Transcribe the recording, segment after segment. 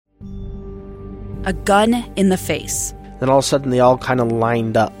a gun in the face. Then all of a sudden, they all kind of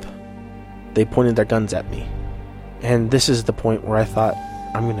lined up. They pointed their guns at me. And this is the point where I thought,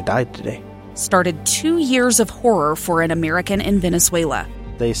 I'm going to die today. Started 2 years of horror for an American in Venezuela.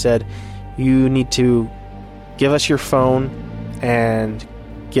 They said, you need to give us your phone and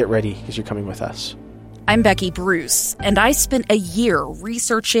get ready because you're coming with us. I'm Becky Bruce, and I spent a year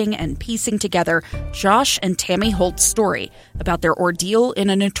researching and piecing together Josh and Tammy Holt's story about their ordeal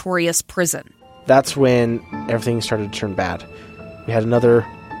in a notorious prison. That's when everything started to turn bad. We had another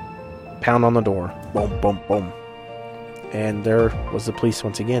pound on the door. Boom, boom, boom. And there was the police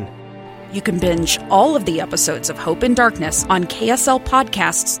once again. You can binge all of the episodes of Hope in Darkness on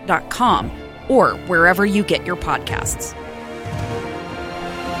KSLpodcasts.com or wherever you get your podcasts.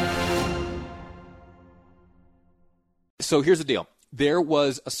 So here's the deal. There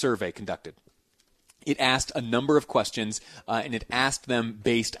was a survey conducted. It asked a number of questions, and it asked them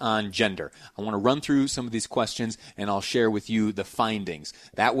based on gender. I want to run through some of these questions, and I'll share with you the findings.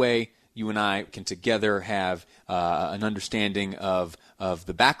 That way, you and I can together have an understanding of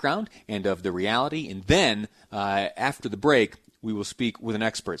the background and of the reality. And then, after the break, we will speak with an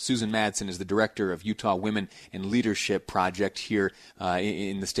expert. Susan Madsen is the director of Utah Women and Leadership Project here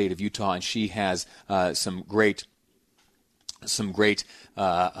in the state of Utah, and she has some great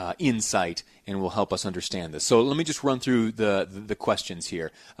insight and will help us understand this. So let me just run through the questions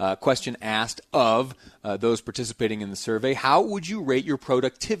here. Question asked of those participating in the survey: how would you rate your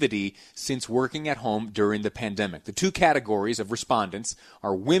productivity since working at home during the pandemic? The two categories of respondents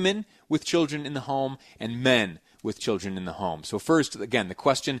are women with children in the home and men with children in the home. So first, again, the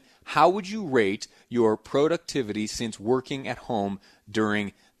question: how would you rate your productivity since working at home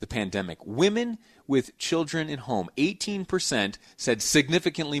during the pandemic? Women with children in home, 18% said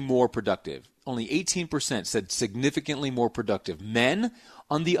significantly more productive. Only 18% said significantly more productive. Men,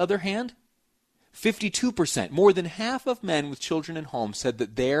 on the other hand, 52%, more than half of men with children in home said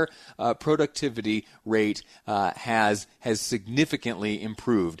that their productivity rate has significantly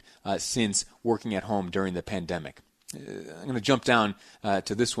improved since working at home during the pandemic. I'm going to jump down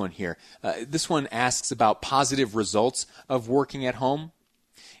to this one here. This one asks about positive results of working at home.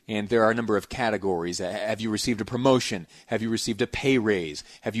 And there are a number of categories. Have you received a promotion? Have you received a pay raise?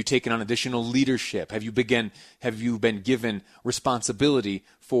 Have you taken on additional leadership? Have you been given responsibility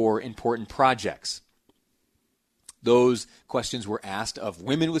for important projects? Those questions were asked of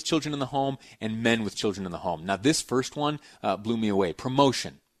women with children in the home and men with children in the home. Now, this first one blew me away.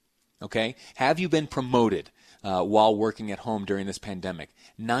 Promotion. Okay? Have you been promoted while working at home during this pandemic?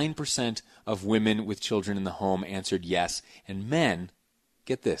 9% of women with children in the home answered yes, and men,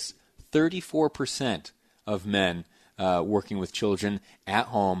 get this, 34% of men working with children at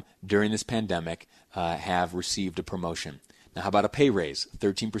home during this pandemic have received a promotion. Now, how about a pay raise?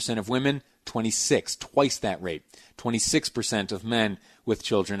 13% of women, 26, twice that rate. 26% of men with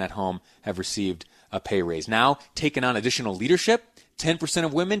children at home have received a pay raise. Now, taking on additional leadership, 10%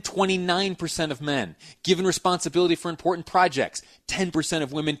 of women, 29% of men. Given responsibility for important projects, 10%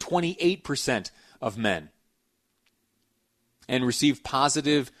 of women, 28% of men. And received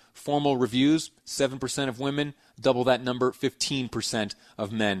positive formal reviews, 7% of women, double that number, 15%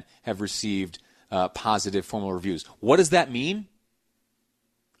 of men have received positive formal reviews. What does that mean?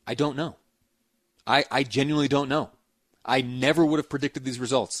 I don't know. I genuinely don't know. I never would have predicted these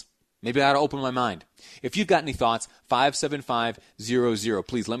results. Maybe I ought to open my mind. If you've got any thoughts, 57500,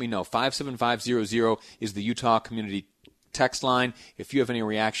 please let me know. 57500 is the Utah Community text line. If you have any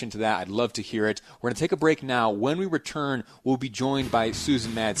reaction to that, I'd love to hear it. We're going to take a break now. When we return, we'll be joined by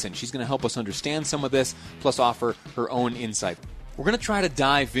Susan Madsen. She's going to help us understand some of this, plus offer her own insight. We're going to try to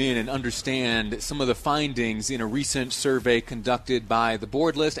dive in and understand some of the findings in a recent survey conducted by the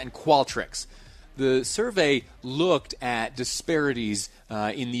Board List and Qualtrics. The survey looked at disparities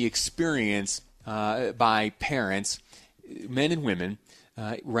in the experience by parents, men and women,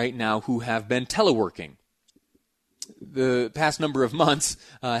 right now who have been teleworking. The past number of months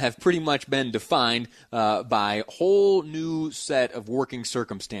have pretty much been defined by a whole new set of working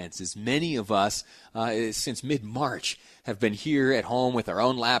circumstances. Many of us, since mid-March, have been here at home with our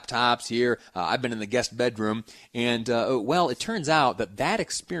own laptops here. I've been in the guest bedroom. And, it turns out that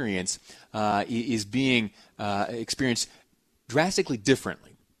experience is being experienced drastically differently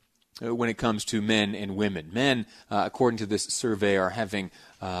when it comes to men and women. Men, according to this survey, are having,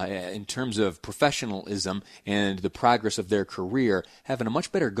 in terms of professionalism and the progress of their career, having a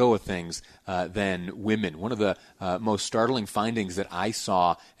much better go of things than women. One of the most startling findings that I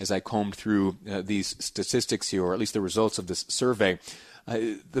saw as I combed through these statistics here, or at least the results of this survey,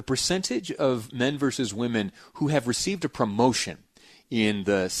 the percentage of men versus women who have received a promotion in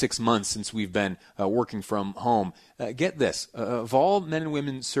the 6 months since we've been working from home. Get this. Of all men and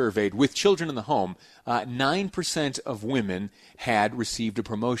women surveyed with children in the home, 9% of women had received a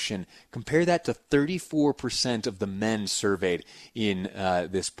promotion. Compare that to 34% of the men surveyed in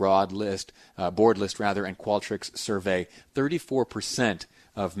this board list, and Qualtrics survey. 34%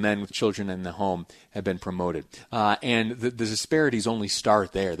 of men with children in the home have been promoted. And the disparities only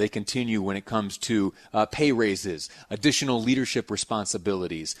start there. They continue when it comes to pay raises, additional leadership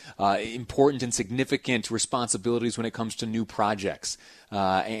responsibilities, important and significant responsibilities when it comes to new projects.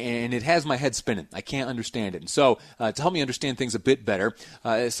 And it has my head spinning. I can't understand it. And so to help me understand things a bit better,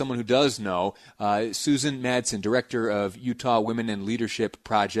 as someone who does know, Susan Madsen, Director of Utah Women in Leadership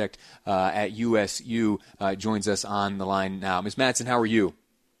Project at USU, joins us on the line now. Ms. Madsen, how are you?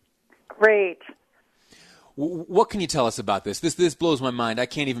 Great. What can you tell us about this? This blows my mind. I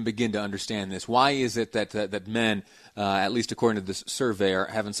can't even begin to understand this. Why is it that men, at least according to this survey, are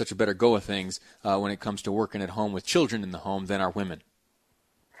having such a better go of things when it comes to working at home with children in the home than are women?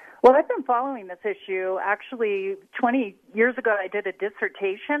 Well, I've been following this issue. Actually, 20 years ago, I did a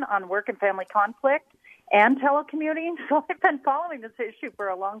dissertation on work and family conflict and telecommuting, so I've been following this issue for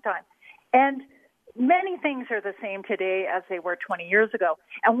a long time. And many things are the same today as they were 20 years ago.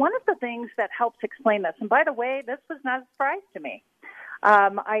 And one of the things that helps explain this, and by the way, this was not a surprise to me.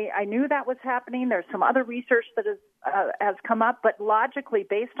 I knew that was happening. There's some other research that has come up, but logically,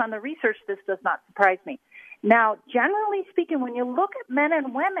 based on the research, this does not surprise me. Now, generally speaking, when you look at men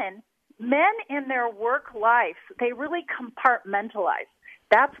and women, men in their work life, they really compartmentalize.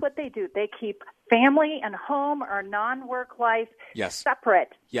 That's what they do. They keep family and home or non-work life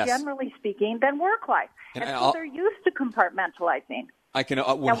separate, generally speaking, than work life. And so they're used to compartmentalizing. I can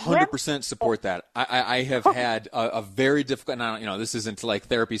 100% support that. I have had a very difficult, and this isn't like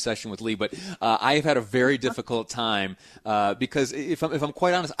therapy session with Lee, but I have had a very difficult time because if I'm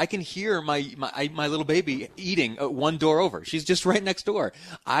quite honest, I can hear my little baby eating one door over. She's just right next door.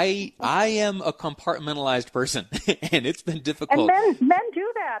 I am a compartmentalized person, and it's been difficult. And men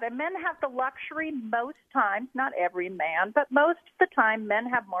do that, and men have the luxury most times, not every man, but most of the time, men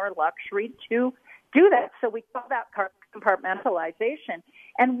have more luxury to do that. So we call that compartmentalization.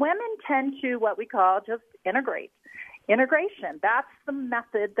 And women tend to what we call just integration. That's the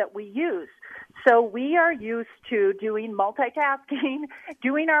method that we use. So we are used to doing multitasking,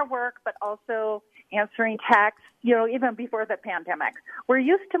 doing our work, but also answering texts, even before the pandemic. We're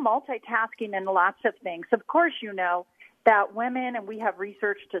used to multitasking in lots of things. Of course, you know that women, and we have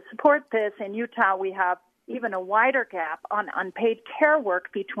research to support this, in Utah we have even a wider gap on unpaid care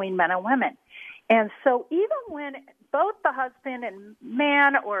work between men and women. And so even when both the husband and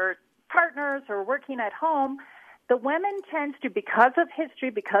man or partners are working at home, the women tends to, because of history,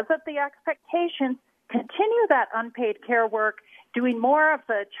 because of the expectations, continue that unpaid care work, doing more of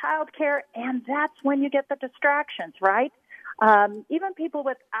the child care, and that's when you get the distractions, right? Even people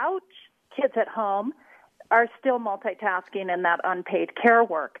without kids at home are still multitasking in that unpaid care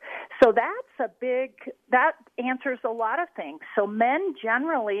work. So that answers a lot of things. So men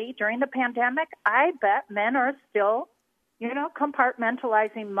generally, during the pandemic, I bet men are still,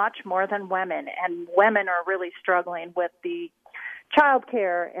 compartmentalizing much more than women. And women are really struggling with the child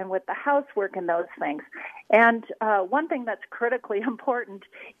care and with the housework and those things. And one thing that's critically important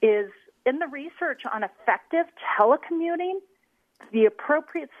is in the research on effective telecommuting, the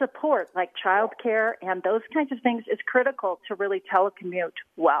appropriate support like child care and those kinds of things is critical to really telecommute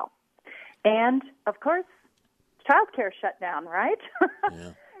well. And, of course, child care shut down, right?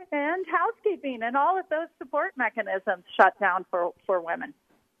 Yeah. And housekeeping and all of those support mechanisms shut down for women.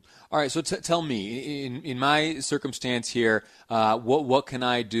 All right, so tell me, in my circumstance here, what can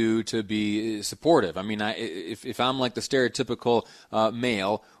I do to be supportive? I mean, if I'm like the stereotypical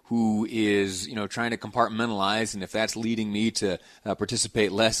male who is, trying to compartmentalize, and if that's leading me to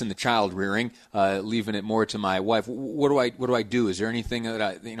participate less in the child rearing, leaving it more to my wife, what do I do? Is there anything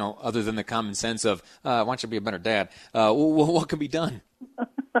that other than the common sense of why don't you be a better dad? What can be done?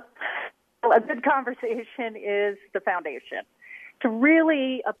 Well, a good conversation is the foundation. To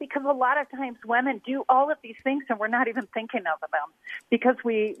really, because a lot of times women do all of these things and we're not even thinking of them because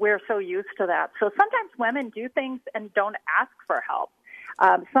we're so used to that. So sometimes women do things and don't ask for help.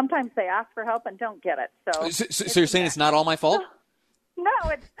 Sometimes they ask for help and don't get it. So you're saying it's not all my fault? No,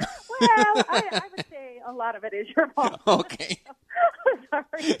 I would say a lot of it is your fault. Okay.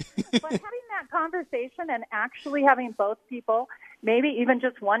 Sorry. But having that conversation and actually having both people, maybe even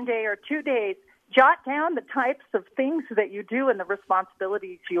just one day or 2 days, jot down the types of things that you do and the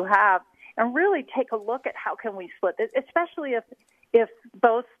responsibilities you have, and really take a look at how can we split it, especially if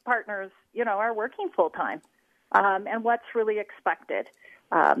both partners, are working full time. and what's really expected.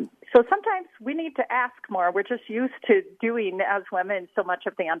 So sometimes we need to ask more. We're just used to doing, as women, so much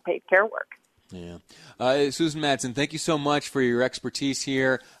of the unpaid care work. Yeah. Susan Madsen, thank you so much for your expertise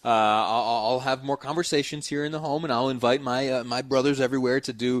here. I'll have more conversations here in the home, and I'll invite my brothers everywhere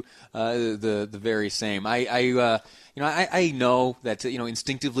to do the very same. I know that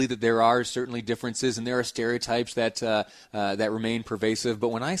instinctively that there are certainly differences and there are stereotypes that remain pervasive. But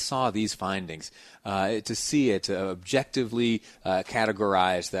when I saw these findings, to see it objectively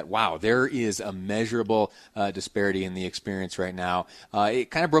categorized that wow, there is a measurable disparity in the experience right now,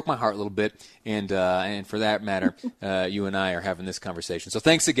 it kind of broke my heart a little bit. And for that matter, you and I are having this conversation. So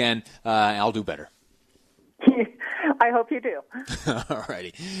thanks again. I'll do better. I hope you do. All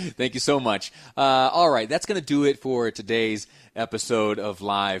righty. Thank you so much. All right. That's going to do it for today's episode of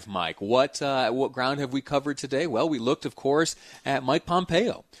Live Mike. What ground have we covered today? Well, we looked, of course, at Mike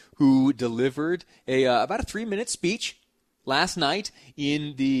Pompeo, who delivered about a 3-minute speech last night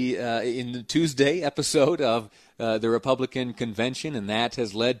in the Tuesday episode of the Republican convention, and that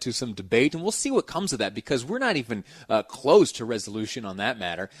has led to some debate, and we'll see what comes of that, because we're not even close to resolution on that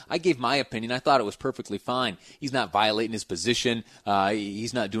matter. I gave my opinion. I thought it was perfectly fine. He's not violating his position.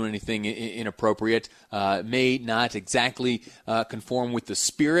 He's not doing anything inappropriate. May not exactly conform with the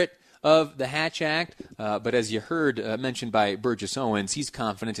spirit of the Hatch Act, but as you heard mentioned by Burgess Owens, he's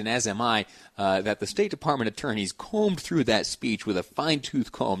confident, and as am I, that the State Department attorneys combed through that speech with a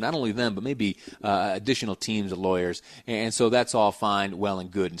fine-tooth comb, not only them, but maybe additional teams of lawyers, and so that's all fine, well,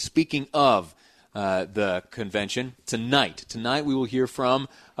 and good. And speaking of the convention, tonight we will hear from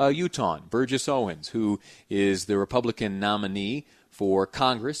Utah, Burgess Owens, who is the Republican nominee for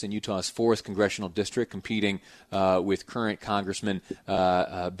Congress in Utah's 4th Congressional District, competing with current Congressman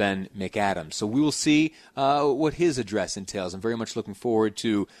Ben McAdams. So we will see what his address entails. I'm very much looking forward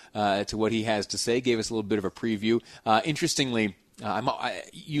to what he has to say. Gave us a little bit of a preview. Interestingly,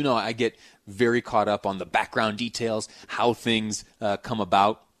 I get very caught up on the background details, how things come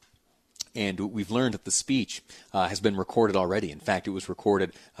about. And we've learned that the speech has been recorded already. In fact, it was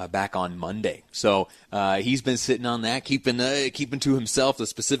recorded back on Monday. So he's been sitting on that, keeping to himself the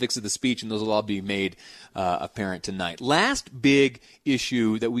specifics of the speech, and those will all be made apparent tonight. Last big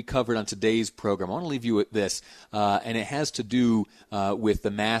issue that we covered on today's program, I want to leave you with this, and it has to do with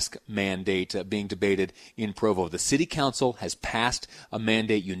the mask mandate being debated in Provo. The City Council has passed a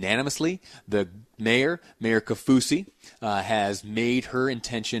mandate unanimously. The Mayor Kaufusi, has made her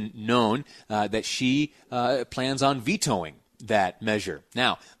intention known that she plans on vetoing that measure.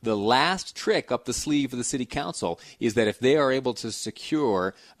 Now, the last trick up the sleeve of the City Council is that if they are able to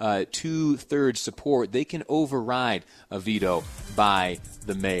secure 2/3 support, they can override a veto by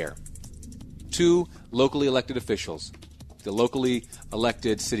the mayor. 2 locally elected officials, the locally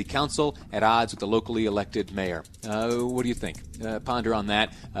elected city council at odds with the locally elected mayor. What do you think? Ponder on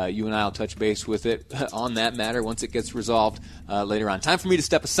that. You and I will touch base with it on that matter once it gets resolved later on. Time for me to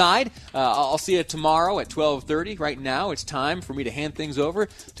step aside. I'll see you tomorrow at 12:30. Right now, it's time for me to hand things over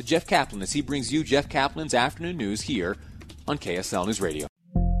to Jeff Kaplan as he brings you Jeff Kaplan's Afternoon News here on KSL News Radio.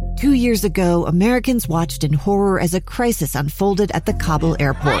 2 years ago, Americans watched in horror as a crisis unfolded at the Kabul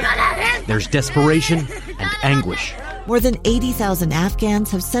airport. There's desperation and anguish. More than 80,000 Afghans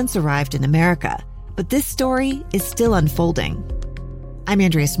have since arrived in America, but this story is still unfolding. I'm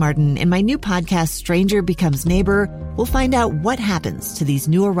Andrea Smartin. In my new podcast, Stranger Becomes Neighbor, we'll find out what happens to these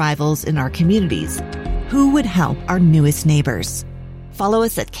new arrivals in our communities. Who would help our newest neighbors? Follow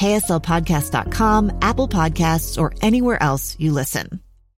us at kslpodcast.com, Apple Podcasts, or anywhere else you listen.